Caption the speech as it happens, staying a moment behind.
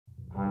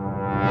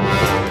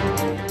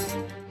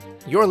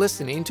You're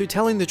listening to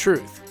Telling the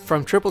Truth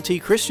from Triple T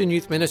Christian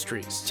Youth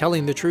Ministries,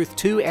 telling the truth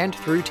to and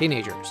through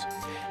teenagers.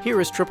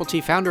 Here is Triple T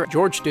founder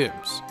George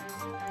Dooms.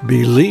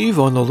 Believe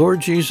on the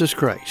Lord Jesus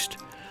Christ.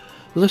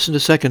 Listen to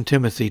 2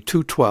 Timothy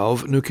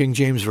 2:12, New King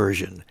James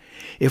Version.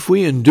 If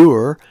we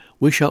endure,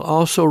 we shall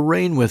also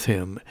reign with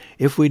him.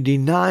 If we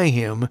deny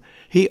him,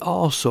 he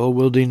also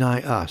will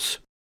deny us.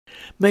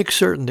 Make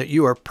certain that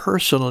you are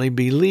personally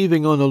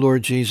believing on the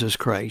Lord Jesus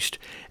Christ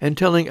and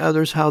telling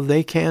others how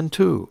they can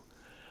too.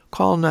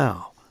 Call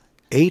now,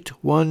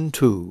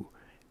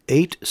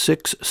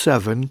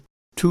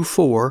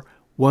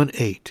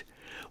 812-867-2418.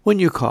 When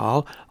you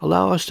call,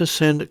 allow us to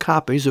send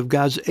copies of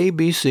God's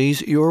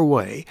ABCs your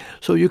way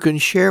so you can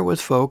share with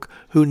folk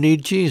who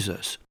need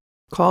Jesus.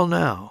 Call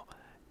now,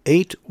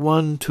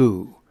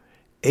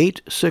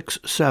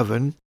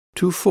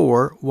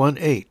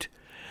 812-867-2418.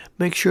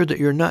 Make sure that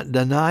you're not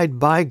denied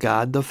by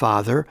God the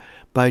Father,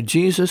 by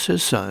Jesus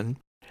his Son,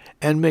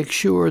 and make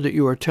sure that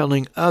you are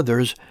telling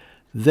others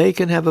they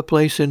can have a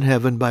place in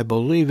heaven by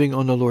believing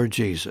on the Lord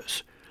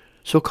Jesus.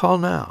 So call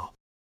now,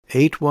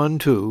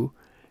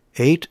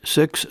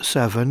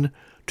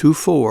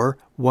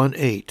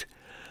 812-867-2418.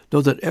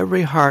 Know that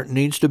every heart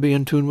needs to be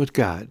in tune with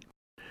God,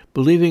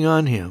 believing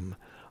on him,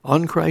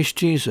 on Christ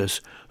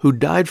Jesus, who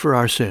died for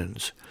our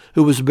sins,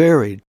 who was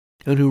buried,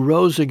 and who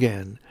rose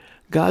again.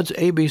 God's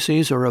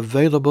ABCs are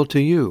available to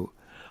you.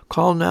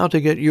 Call now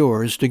to get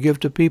yours to give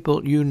to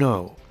people you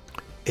know.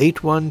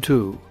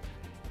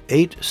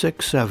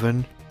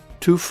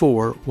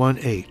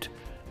 812-867-2418.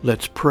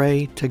 Let's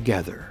pray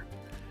together.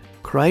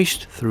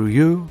 Christ, through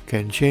you,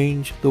 can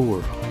change the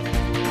world.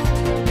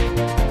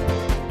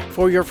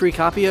 For your free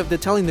copy of the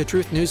Telling the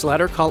Truth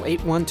newsletter, call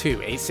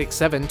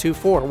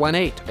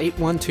 812-867-2418,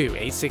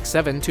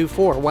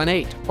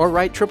 812-867-2418, or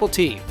write Triple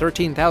T,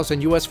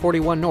 13,000 U.S.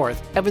 41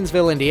 North,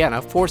 Evansville,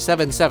 Indiana,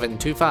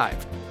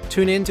 47725.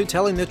 Tune in to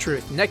Telling the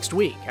Truth next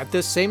week at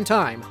this same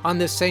time on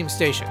this same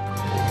station.